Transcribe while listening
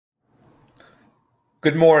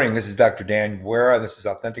Good morning. This is Dr. Dan Guerra. This is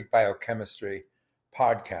Authentic Biochemistry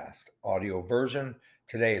Podcast, audio version.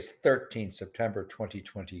 Today is 13th September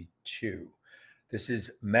 2022. This is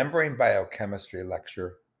Membrane Biochemistry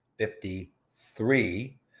Lecture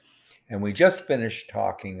 53. And we just finished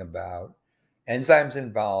talking about enzymes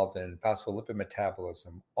involved in phospholipid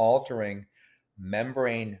metabolism altering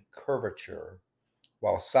membrane curvature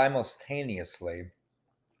while simultaneously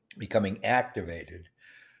becoming activated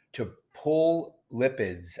to pull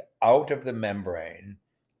lipids out of the membrane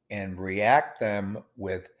and react them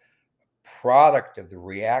with product of the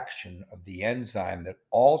reaction of the enzyme that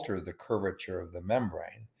alter the curvature of the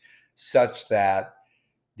membrane such that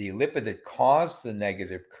the lipid that caused the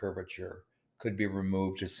negative curvature could be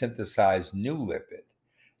removed to synthesize new lipid.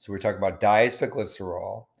 So we're talking about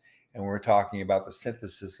diacylglycerol, and we're talking about the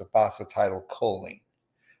synthesis of phosphatidylcholine.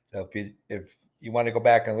 So if you want to go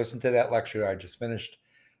back and listen to that lecture I just finished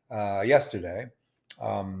yesterday,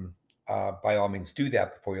 by all means do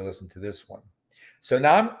that before you listen to this one. So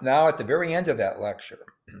now at the very end of that lecture,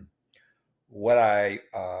 what I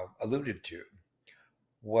alluded to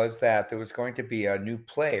was that there was going to be a new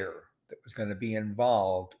player that was going to be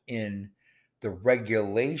involved in the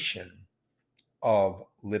regulation of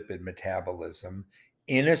lipid metabolism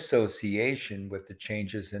in association with the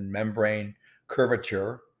changes in membrane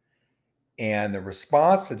curvature and the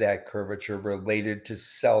response to that curvature related to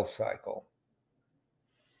cell cycle.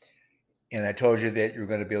 And I told you that you're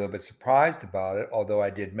going to be a little bit surprised about it, although I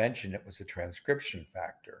did mention it was a transcription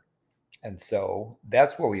factor. And so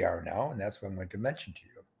that's where we are now, and that's what I'm going to mention to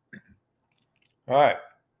you. All right.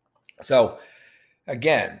 So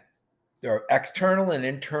again, there are external and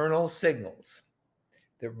internal signals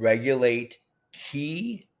that regulate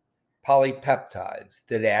key polypeptides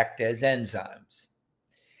that act as enzymes.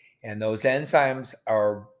 And those enzymes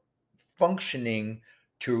are functioning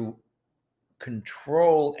to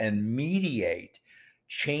control and mediate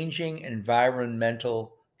changing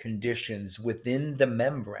environmental conditions within the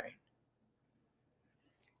membrane.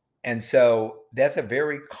 And so that's a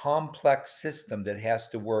very complex system that has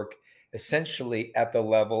to work essentially at the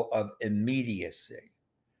level of immediacy.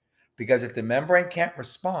 Because if the membrane can't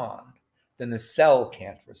respond, then the cell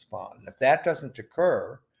can't respond. If that doesn't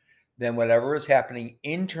occur, then whatever is happening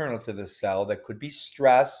internal to the cell, that could be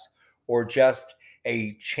stress or just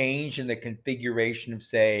a change in the configuration of,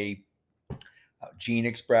 say, gene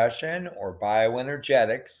expression or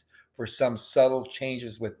bioenergetics for some subtle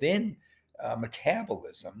changes within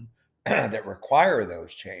metabolism that require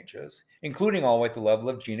those changes, including all the way at the level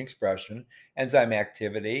of gene expression, enzyme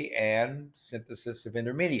activity, and synthesis of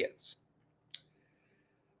intermediates.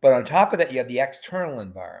 But on top of that, you have the external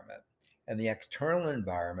environment, and the external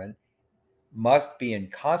environment must be in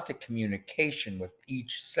constant communication with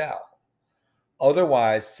each cell.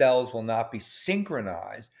 Otherwise, cells will not be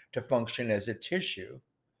synchronized to function as a tissue.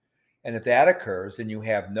 And if that occurs, then you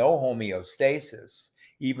have no homeostasis,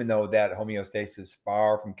 even though that homeostasis is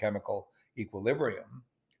far from chemical equilibrium,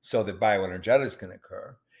 so that bioenergetics can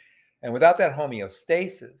occur. And without that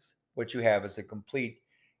homeostasis, what you have is a complete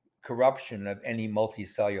corruption of any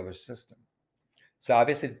multicellular system. So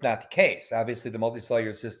obviously it's not the case. Obviously the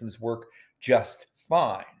multicellular systems work just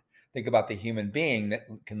fine. Think about the human being that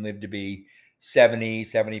can live to be 70,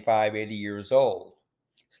 75, 80 years old,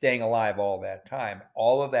 staying alive all that time.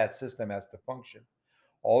 All of that system has to function.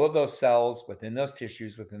 All of those cells within those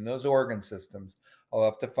tissues, within those organ systems, all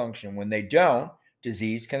have to function. When they don't,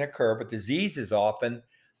 disease can occur, but disease is often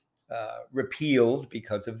repealed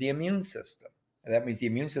because of the immune system. And that means the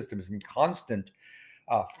immune system is in constant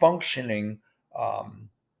functioning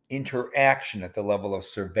interaction at the level of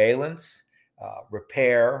surveillance,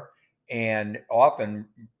 repair, and often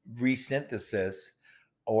resynthesis,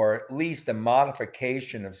 or at least a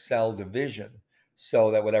modification of cell division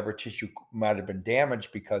so that whatever tissue might have been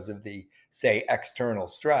damaged because of the, say, external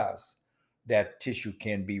stress, that tissue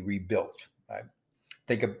can be rebuilt. Right?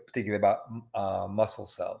 Think particularly about muscle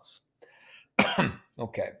cells.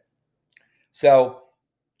 Okay. So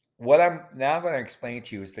what I'm now going to explain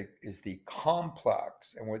to you is the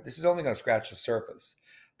complex, and this is only going to scratch the surface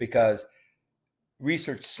because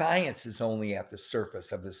research science is only at the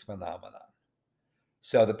surface of this phenomenon.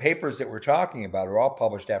 So the papers that we're talking about are all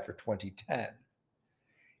published after 2010,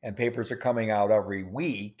 and papers are coming out every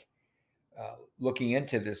week looking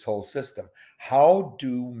into this whole system. How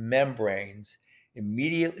do membranes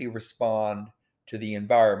immediately respond to the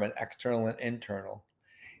environment, external and internal,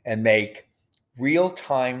 and make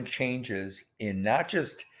real-time changes in not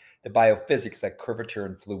just the biophysics like curvature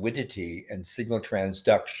and fluidity and signal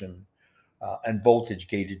transduction and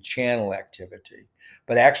voltage-gated channel activity,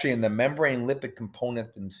 but actually in the membrane lipid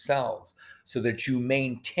component themselves, so that you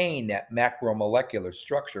maintain that macromolecular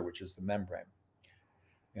structure, which is the membrane.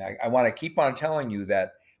 I want to keep on telling you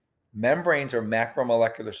that membranes are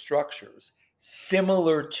macromolecular structures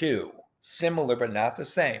similar but not the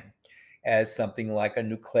same as something like a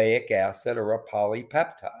nucleic acid or a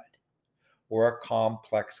polypeptide or a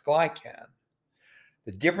complex glycan.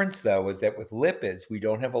 The difference, though, is that with lipids, we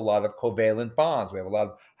don't have a lot of covalent bonds. We have a lot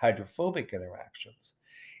of hydrophobic interactions.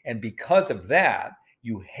 And because of that,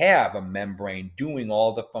 you have a membrane doing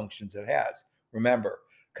all the functions it has. Remember,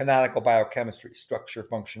 canonical biochemistry,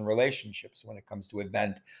 structure-function relationships when it comes to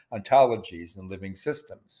event ontologies and living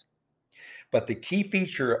systems. But the key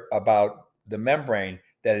feature about the membrane,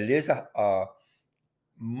 that it is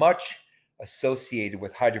much associated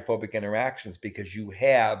with hydrophobic interactions, because you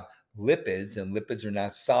have lipids, and lipids are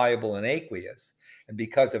not soluble in aqueous. And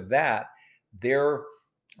because of that, their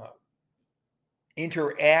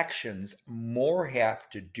interactions more have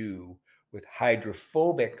to do with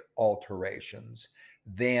hydrophobic alterations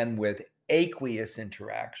than with aqueous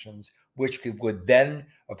interactions, which would then,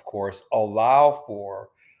 of course, allow for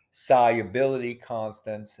solubility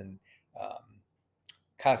constants and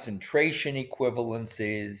concentration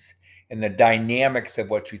equivalencies and the dynamics of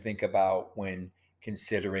what you think about when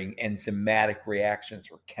considering enzymatic reactions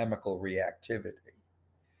or chemical reactivity.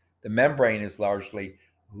 The membrane is largely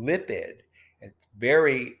lipid. It's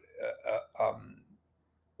very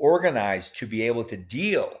organized to be able to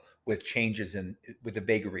deal with changes with the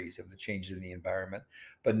vagaries of the changes in the environment,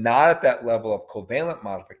 but not at that level of covalent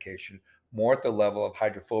modification, more at the level of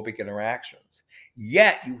hydrophobic interactions.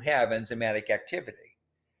 Yet you have enzymatic activity.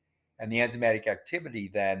 And the enzymatic activity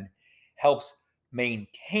then helps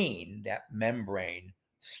maintain that membrane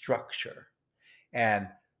structure. And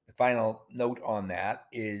the final note on that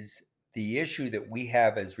is the issue that we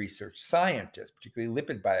have as research scientists, particularly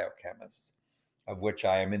lipid biochemists, of which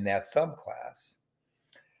I am in that subclass,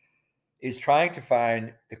 is trying to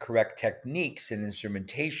find the correct techniques and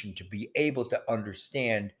instrumentation to be able to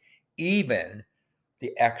understand even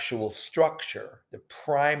the actual structure, the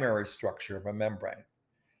primary structure of a membrane.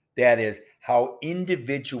 That is, how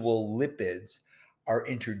individual lipids are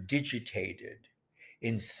interdigitated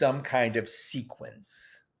in some kind of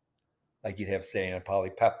sequence, like you'd have, say, in a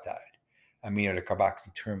polypeptide, amino to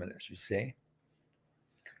carboxy terminus, you see?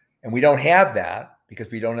 And we don't have that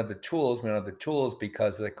because we don't have the tools. We don't have the tools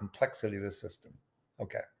because of the complexity of the system.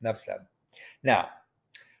 Okay, enough said. Now,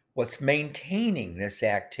 what's maintaining this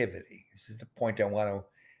activity? This is the point I want to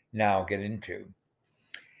now get into.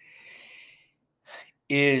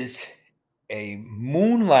 Is a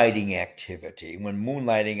moonlighting activity. When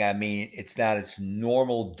moonlighting, I mean it's not its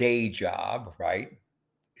normal day job, right?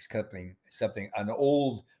 It's something an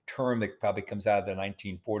old term that probably comes out of the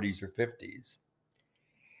 1940s or 50s.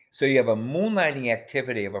 So you have a moonlighting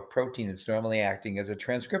activity of a protein that's normally acting as a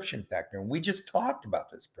transcription factor. And we just talked about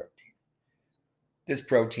this protein. This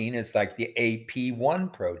protein is like the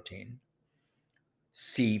AP1 protein,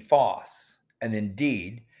 C-Phos. And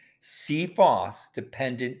indeed, C-Phos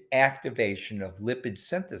dependent activation of lipid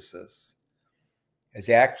synthesis has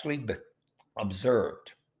actually been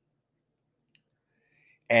observed.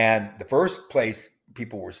 And the first place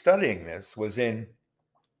people were studying this was in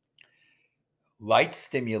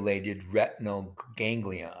light-stimulated retinal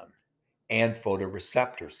ganglion and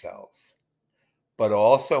photoreceptor cells, but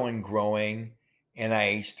also in growing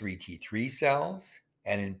NIH3T3 cells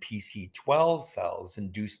and in PC12 cells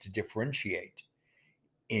induced to differentiate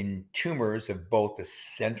in tumors of both the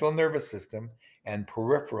central nervous system and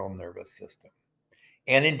peripheral nervous system.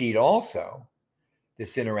 And indeed also,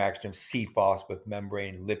 this interaction of C-Phos with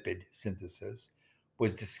membrane lipid synthesis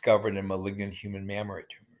was discovered in malignant human mammary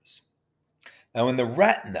tumors. Now in the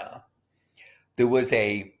retina, there was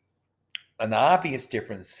an obvious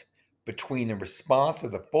difference between the response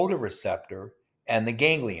of the photoreceptor and the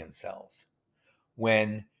ganglion cells.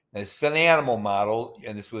 When this is an animal model,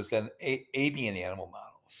 and this was an avian animal model.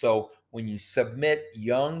 So when you submit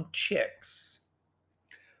young chicks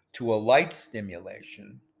to a light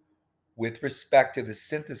stimulation with respect to the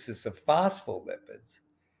synthesis of phospholipids,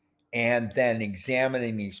 and then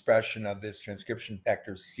examining the expression of this transcription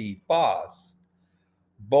factor C-Phos,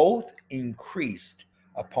 both increased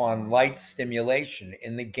upon light stimulation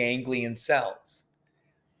in the ganglion cells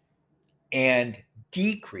and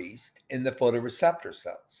decreased in the photoreceptor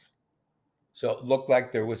cells. So it looked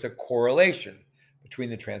like there was a correlation between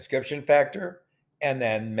the transcription factor and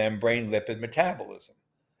then membrane lipid metabolism.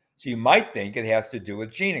 So you might think it has to do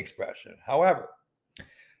with gene expression. However,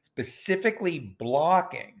 specifically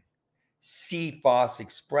blocking C-Phos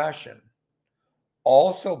expression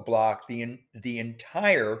also block the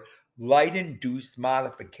entire light-induced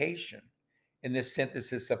modification in the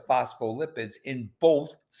synthesis of phospholipids in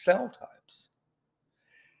both cell types.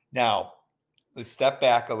 Now, let's step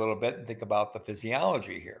back a little bit and think about the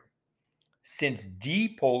physiology here. Since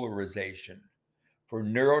depolarization for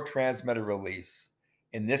neurotransmitter release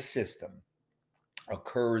in this system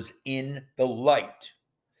occurs in the light,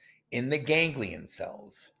 in the ganglion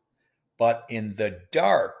cells, but in the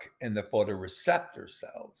dark, in the photoreceptor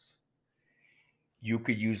cells, you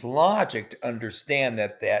could use logic to understand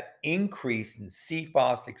that increase in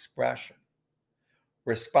CFOS expression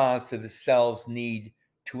responds to the cell's need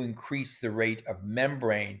to increase the rate of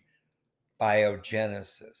membrane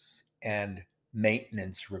biogenesis and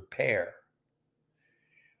maintenance repair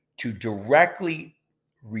to directly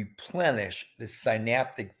replenish the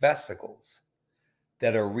synaptic vesicles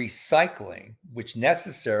that are recycling, which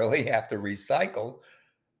necessarily have to recycle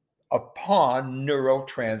upon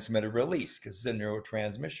neurotransmitter release, because it's a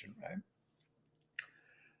neurotransmission, right?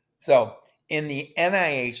 So in the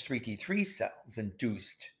NIH3T3 cells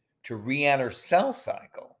induced to re-enter cell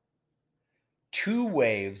cycle, 2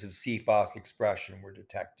 waves of CFOS expression were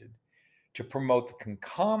detected to promote the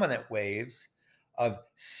concomitant waves of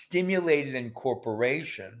stimulated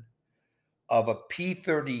incorporation of a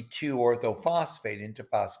p32 orthophosphate into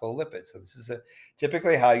phospholipids. So this is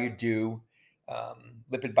typically how you do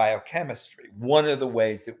lipid biochemistry. One of the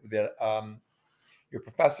ways that your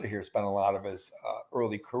professor here spent a lot of his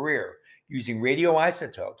early career using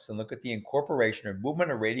radioisotopes, and look at the incorporation or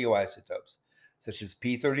movement of radioisotopes such as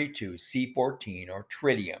p32, C14, or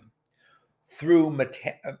tritium through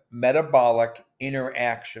metabolic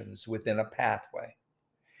interactions within a pathway.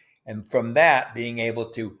 And from that, being able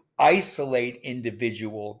to isolate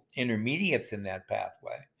individual intermediates in that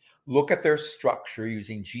pathway, look at their structure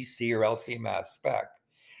using GC or LC-MS spec,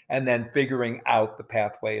 and then figuring out the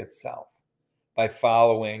pathway itself by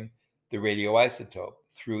following the radioisotope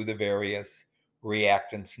through the various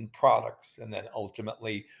reactants and products, and then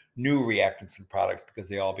ultimately new reactants and products, because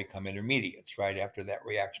they all become intermediates right after that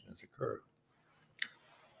reaction has occurred.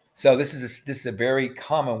 So this is a very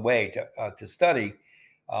common way to study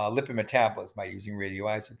lipid metabolism by using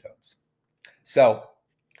radioisotopes. So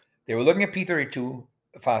they were looking at p32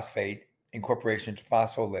 phosphate incorporation into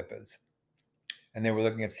phospholipids, and they were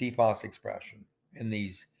looking at CFOS expression in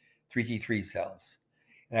these 3T3 cells.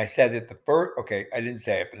 And I said that I didn't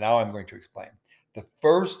say it, but now I'm going to explain. The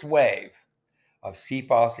first wave of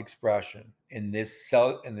CFOS expression in the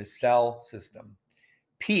cell system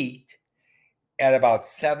peaked at about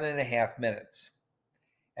 7.5 minutes.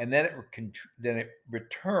 And then it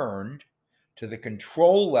returned to the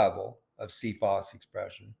control level of CFOS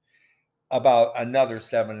expression about another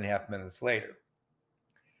 7.5 minutes later.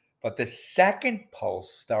 But the second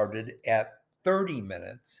pulse started at 30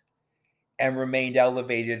 minutes and remained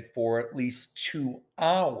elevated for at least 2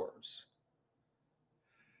 hours.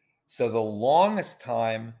 So the longest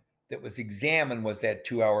time that was examined was that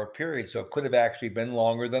 2-hour period. So it could have actually been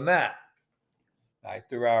longer than that. Right?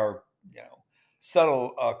 There are,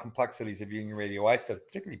 subtle complexities of using radioisotopes,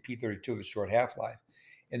 particularly p32, the short half-life,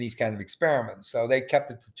 in these kind of experiments. So they kept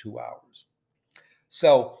it to 2 hours.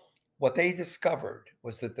 So what they discovered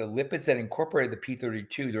was that the lipids that incorporated the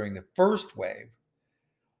p32 during the first wave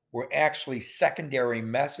were actually secondary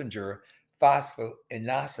messenger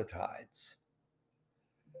phosphoinositides.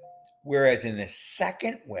 Whereas in the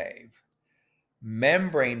second wave,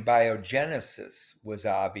 membrane biogenesis was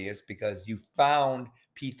obvious because you found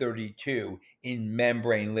p32 in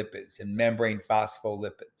membrane lipids and membrane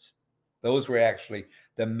phospholipids. Those were actually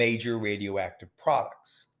the major radioactive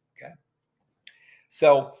products. Okay.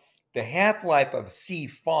 So the half-life of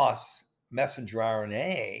CFOS messenger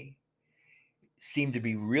RNA seemed to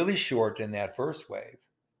be really short in that first wave,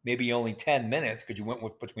 maybe only 10 minutes, because you went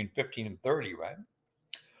with between 15 and 30, right?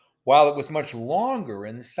 While it was much longer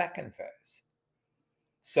in the second phase.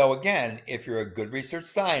 So again, if you're a good research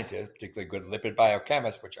scientist, particularly good lipid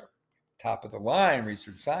biochemists, which are top of the line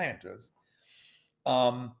research scientists,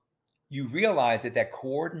 you realize that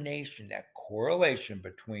coordination, that correlation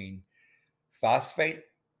between phosphate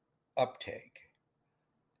uptake,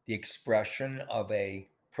 the expression of a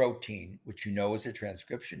protein, which you know is a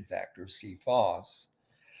transcription factor, CFOS,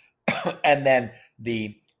 and then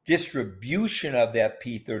the distribution of that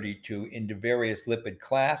p32 into various lipid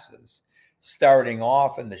classes, starting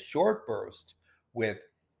off in the short burst with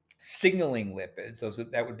signaling lipids.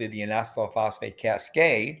 That would be the inositol phosphate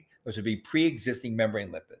cascade. Those would be pre-existing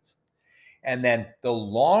membrane lipids. And then the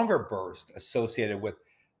longer burst associated with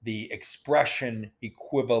the expression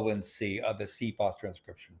equivalency of the CFOS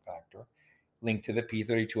transcription factor linked to the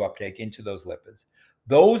P32 uptake into those lipids.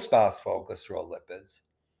 Those phosphoglycerolipids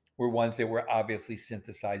were ones that were obviously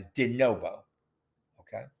synthesized de novo.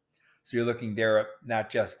 Okay. So you're looking there at not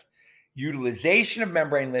just utilization of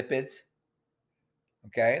membrane lipids,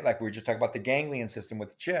 okay, like we were just talking about the ganglion system with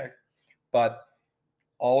the chick, but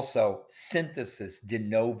also synthesis de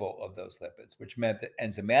novo of those lipids, which meant that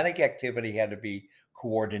enzymatic activity had to be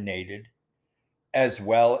coordinated, as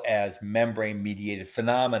well as membrane-mediated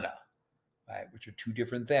phenomena, right, which are two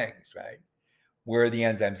different things, right? Where are the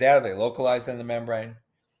enzymes at? Are they localized in the membrane?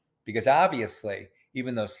 Because obviously,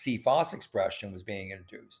 even though CFOS expression was being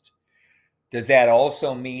induced, does that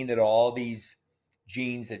also mean that all these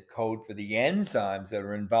genes that code for the enzymes that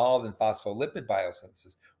are involved in phospholipid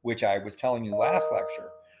biosynthesis, which I was telling you last lecture,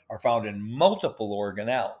 are found in multiple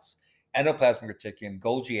organelles: endoplasmic reticulum,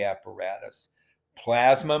 Golgi apparatus,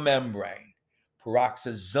 plasma membrane,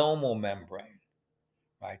 peroxisomal membrane,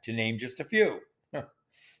 right? To name just a few.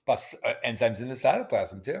 Plus enzymes in the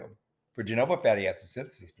cytoplasm too, for de novo fatty acid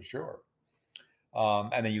synthesis for sure.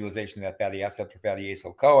 And the utilization of that fatty acid after fatty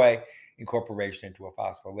acyl-CoA, incorporation into a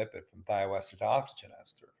phospholipid from thioester to oxygen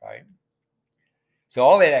ester, right? So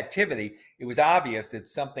all that activity, it was obvious that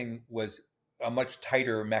something was a much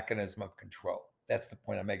tighter mechanism of control. That's the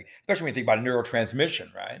point I'm making, especially when you think about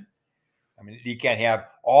neurotransmission, right? I mean, you can't have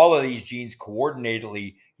all of these genes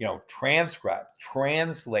coordinatedly, transcribed,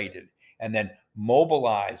 translated, and then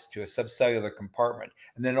mobilized to a subcellular compartment,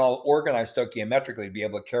 and then all organized stoichiometrically to be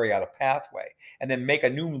able to carry out a pathway, and then make a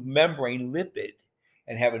new membrane lipid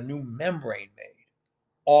and have a new membrane made,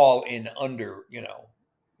 all in under,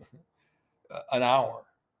 an hour,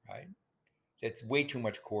 right? It's way too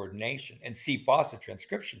much coordination. And CFOS,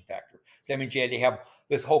 transcription factor. So that means you had to have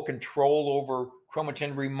this whole control over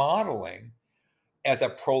chromatin remodeling as a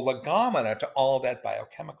prolegomena to all that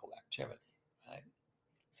biochemical activity, right?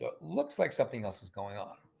 So it looks like something else is going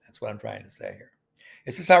on. That's what I'm trying to say here.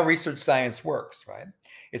 This is how research science works, right?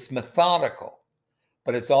 It's methodical,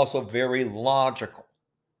 but it's also very logical.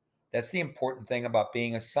 That's the important thing about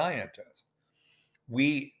being a scientist.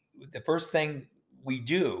 The first thing we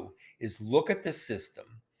do is look at the system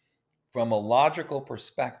from a logical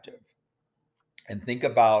perspective and think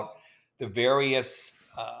about the various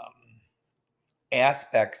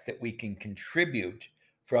aspects that we can contribute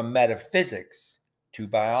from metaphysics to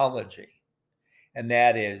biology. And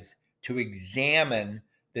that is to examine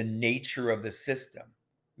the nature of the system.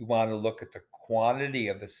 We want to look at the quantity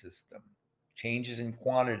of the system, changes in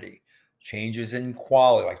quantity, changes in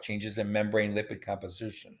quality, like changes in membrane lipid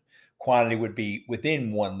composition. Quantity would be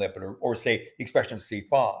within one lipid, or say the expression of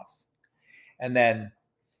CFOS. And then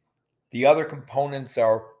the other components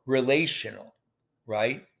are relational,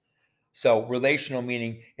 right? So relational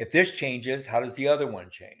meaning if this changes, how does the other one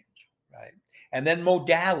change, right? And then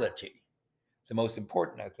modality, the most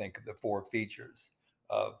important, I think, of the four features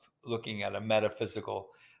of looking at a metaphysical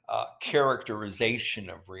characterization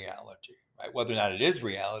of reality, right? Whether or not it is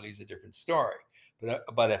reality is a different story,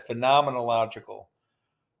 but a phenomenological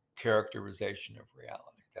characterization of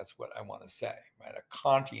reality. That's what I want to say, right? A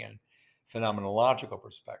Kantian phenomenological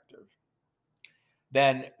perspective.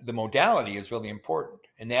 Then the modality is really important.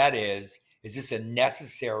 And that is this a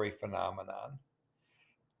necessary phenomenon?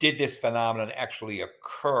 Did this phenomenon actually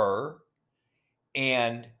occur?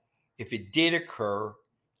 And if it did occur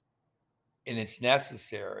and it's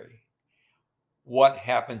necessary, what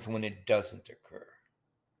happens when it doesn't occur,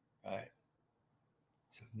 right?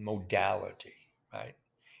 So modality, right?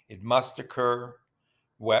 It must occur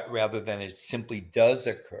rather than it simply does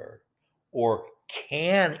occur, or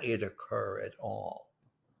can it occur at all,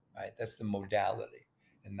 right? That's the modality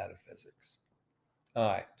in metaphysics.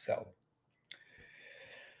 All right, so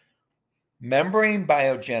membrane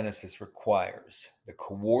biogenesis requires the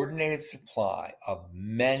coordinated supply of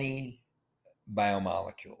many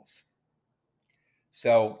biomolecules.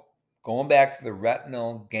 So going back to the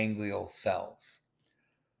retinal ganglial cells.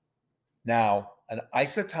 Now, an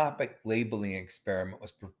isotopic labeling experiment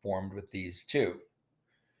was performed with these two.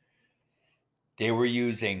 They were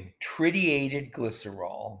using tritiated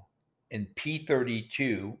glycerol and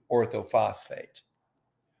P32 orthophosphate.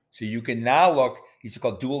 So you can now look, these are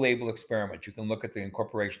called dual label experiments. You can look at the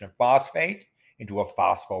incorporation of phosphate into a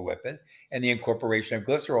phospholipid and the incorporation of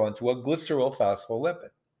glycerol into a glyceryl phospholipid.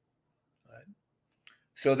 Right?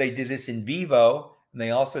 So they did this in vivo, and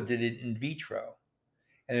they also did it in vitro.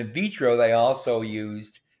 And in vitro, they also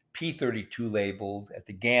used P32 labeled at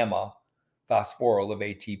the gamma phosphoryl of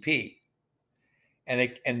ATP.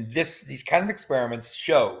 And these kind of experiments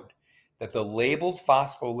showed that the labeled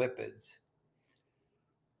phospholipids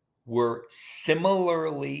were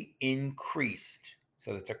similarly increased.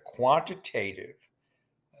 So it's a quantitative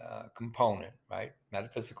component, right?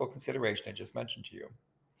 Metaphysical consideration I just mentioned to you,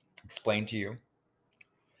 explained to you.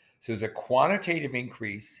 So there's a quantitative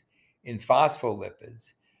increase in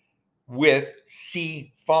phospholipids with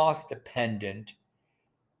C-Phos dependent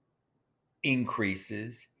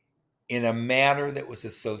increases in a manner that was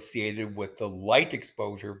associated with the light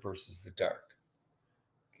exposure versus the dark.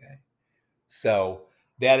 Okay. So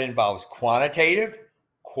that involves quantitative,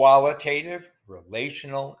 qualitative,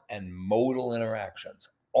 relational, and modal interactions,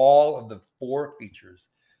 all of the 4 features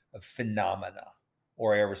of phenomena,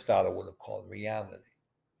 or Aristotle would have called reality.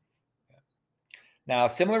 Now,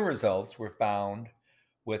 similar results were found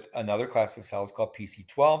with another class of cells called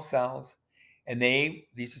PC12 cells, and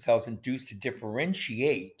these are cells induced to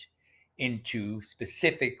differentiate into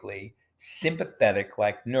specifically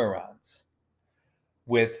sympathetic-like neurons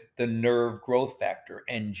with the nerve growth factor,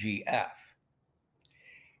 NGF.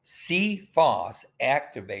 C-Phos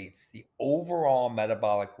activates the overall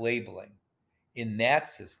metabolic labeling in that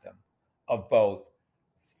system of both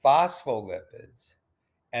phospholipids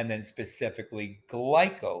and then specifically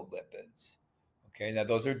glycolipids. Okay, now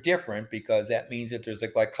those are different because that means that there's a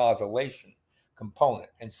glycosylation component.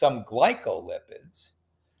 And some glycolipids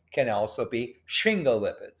can also be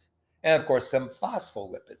sphingolipids. And of course, some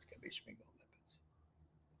phospholipids can be sphingolipids.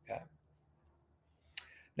 Okay.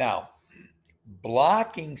 Now,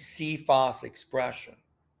 blocking C-Phos expression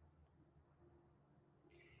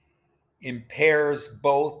impairs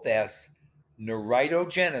both as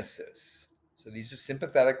neuridogenesis. So these are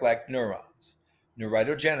sympathetic-like neurons.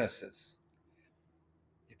 Neuridogenesis.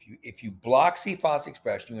 If you block C-Phos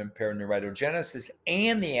expression, you impair neuridogenesis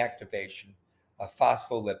and the activation of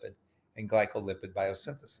phospholipid and glycolipid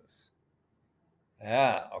biosynthesis.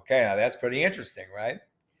 Okay, now that's pretty interesting, right?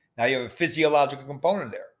 Now you have a physiological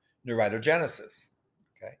component there, neuridogenesis,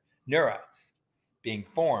 okay? Neurons being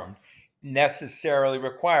formed, necessarily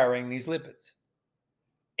requiring these lipids.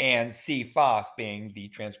 And C-Phos being the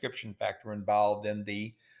transcription factor involved in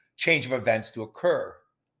the change of events to occur,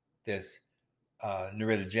 this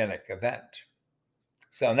neuridogenic event.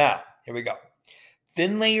 So now, here we go.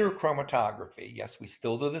 Thin layer chromatography. Yes, we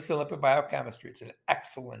still do this in lipid biochemistry. It's an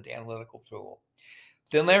excellent analytical tool.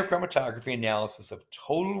 Thin layer chromatography analysis of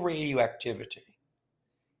total radioactivity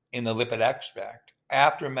in the lipid extract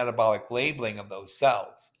after metabolic labeling of those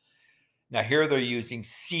cells. Now here they're using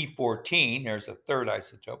C14. There's a third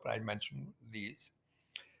isotope, and I mentioned these.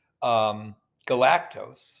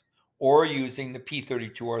 Galactose, or using the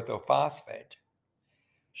P32 orthophosphate,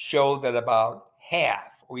 show that about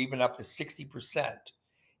half or even up to 60%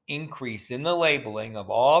 increase in the labeling of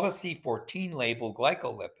all the C14 labeled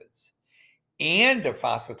glycolipids and a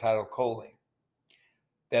phosphatidylcholine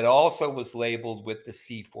that also was labeled with the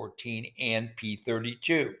C14 and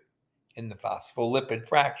P32 in the phospholipid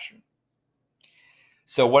fraction.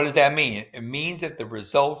 So what does that mean? It means that the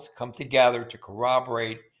results come together to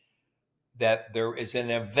corroborate that there is an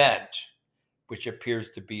event which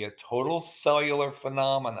appears to be a total cellular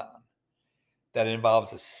phenomenon that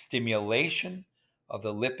involves a stimulation of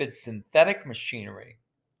the lipid synthetic machinery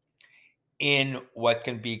in what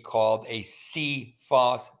can be called a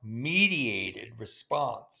C-Phos mediated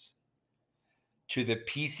response to the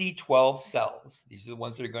PC12 cells. These are the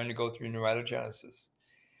ones that are going to go through neuridogenesis.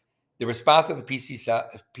 The response of the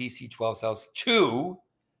PC12 cells to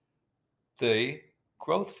the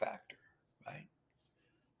growth factor, right?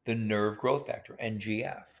 The nerve growth factor,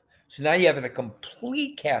 NGF. So now you have a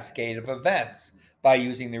complete cascade of events by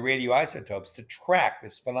using the radioisotopes to track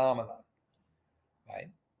this phenomenon, right?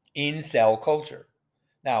 In cell culture.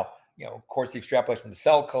 Now, of course, the extrapolation from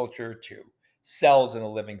cell culture to cells in a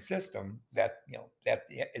living system, that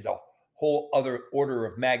is a whole other order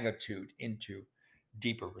of magnitude into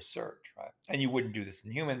deeper research, right? And you wouldn't do this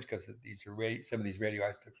in humans because these are some of these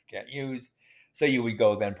radioisotopes you can't use. So you would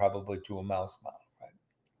go then probably to a mouse model, right?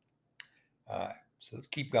 All right, so let's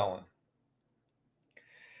keep going.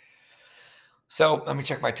 So let me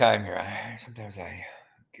check my time here. Sometimes I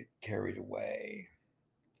get carried away.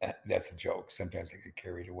 That's a joke. Sometimes I get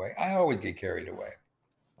carried away. I always get carried away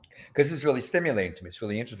because it's really stimulating to me. It's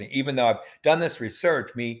really interesting. Even though I've done this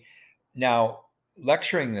research, me now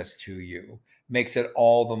lecturing this to you makes it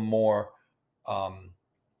all the more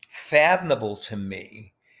fathomable to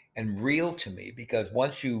me and real to me, because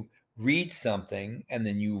once you read something and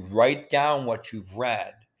then you write down what you've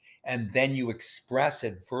read and then you express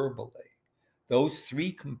it verbally, those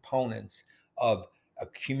 3 components of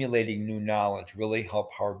accumulating new knowledge really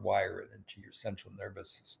help hardwire it into your central nervous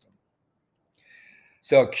system.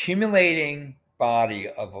 So accumulating body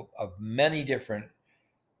of many different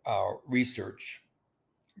research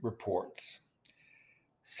reports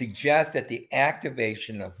suggests that the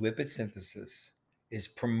activation of lipid synthesis is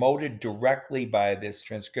promoted directly by this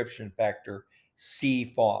transcription factor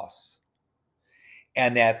CFOS,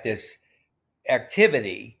 and that this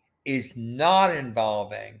activity is not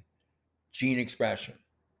involving gene expression,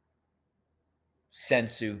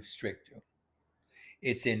 sensu stricto.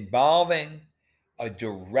 It's involving a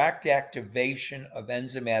direct activation of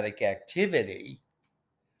enzymatic activity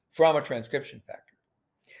from a transcription factor.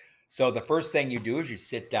 So the first thing you do is you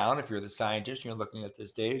sit down, if you're the scientist, you're looking at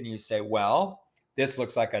this data, and you say, well, this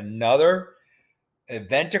looks like another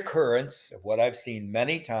event occurrence of what I've seen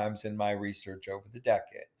many times in my research over the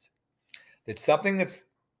decades. That something that's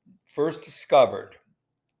first discovered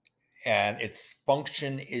and its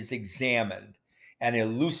function is examined and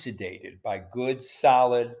elucidated by good,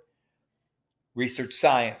 solid research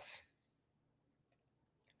science.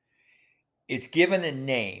 It's given a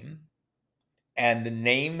name, and the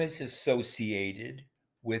name is associated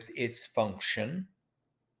with its function.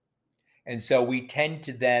 And so we tend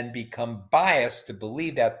to then become biased to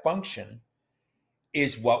believe that function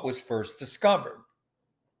is what was first discovered.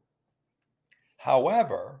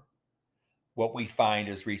 However, what we find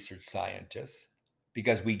as research scientists,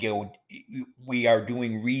 because we are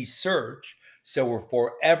doing research, so we're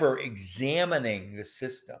forever examining the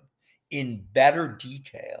system in better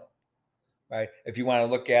detail, right? If you want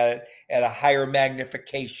to look at it at a higher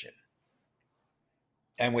magnification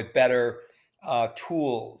and with better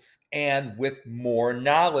tools and with more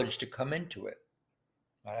knowledge to come into it.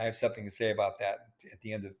 I have something to say about that at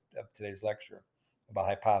the end of today's lecture about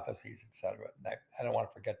hypotheses, et cetera. I don't want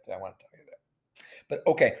to forget that. I want to tell you that. But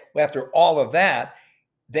okay, well, after all of that,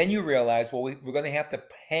 then you realize, well, we're going to have to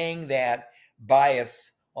hang that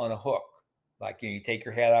bias on a hook. Like you take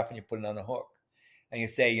your hat off and you put it on a hook. And you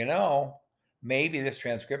say, maybe this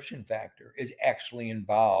transcription factor is actually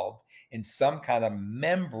involved in some kind of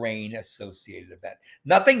membrane-associated event.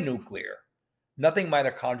 Nothing nuclear, nothing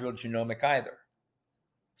mitochondrial genomic either.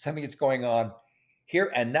 Something that's going on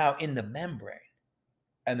here and now in the membrane.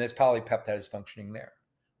 And this polypeptide is functioning there,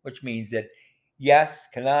 which means that, yes,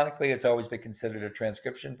 canonically, it's always been considered a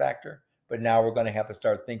transcription factor, but now we're going to have to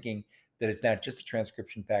start thinking that it's not just a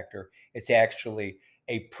transcription factor, it's actually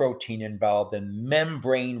a protein involved in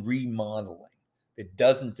membrane remodeling that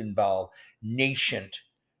doesn't involve nascent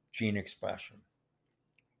gene expression.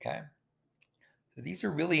 Okay? So these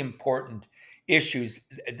are really important issues.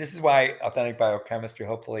 This is why authentic biochemistry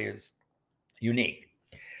hopefully is unique.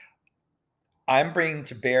 I'm bringing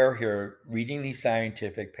to bear here, reading these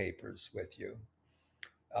scientific papers with you,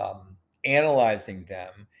 analyzing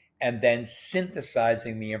them, and then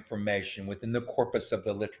synthesizing the information within the corpus of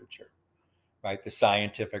the literature, right? The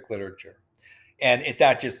scientific literature. And it's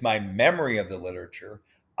not just my memory of the literature.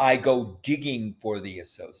 I go digging for the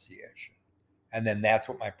association. And then that's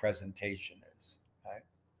what my presentation is, right?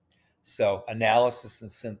 So analysis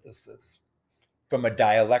and synthesis from a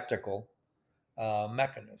dialectical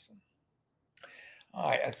mechanism. All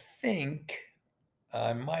right, I think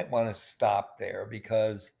I might want to stop there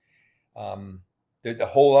because the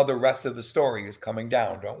whole other rest of the story is coming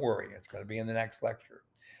down. Don't worry, it's going to be in the next lecture.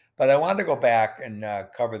 But I wanted to go back and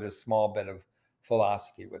cover this small bit of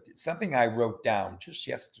philosophy with you. Something I wrote down just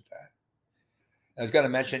yesterday. I was going to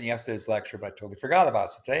mention it in yesterday's lecture, but I totally forgot about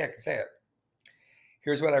it. So today I can say it.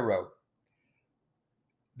 Here's what I wrote.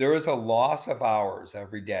 There is a loss of hours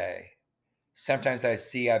every day. Sometimes I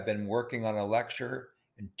see I've been working on a lecture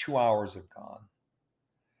and 2 hours have gone.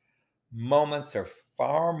 Moments are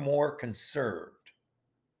far more conserved,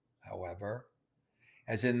 however,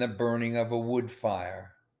 as in the burning of a wood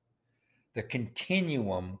fire. The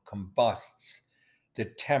continuum combusts the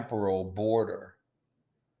temporal border.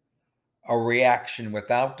 A reaction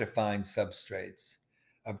without defined substrates,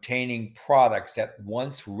 obtaining products at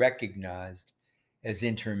once recognized as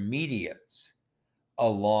intermediates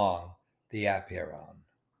along the apeiron.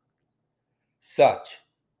 Such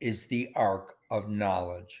is the arc of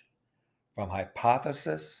knowledge, from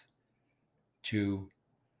hypothesis to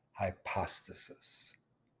hypostasis.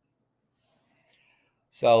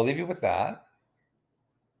 So I'll leave you with that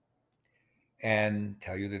and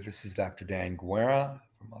tell you that this is Dr. Dan Guerra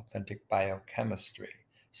from Authentic Biochemistry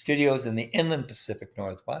Studios in the Inland Pacific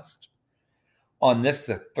Northwest on this,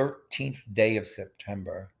 the 13th day of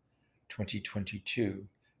September, 2022,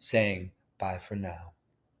 saying bye for now.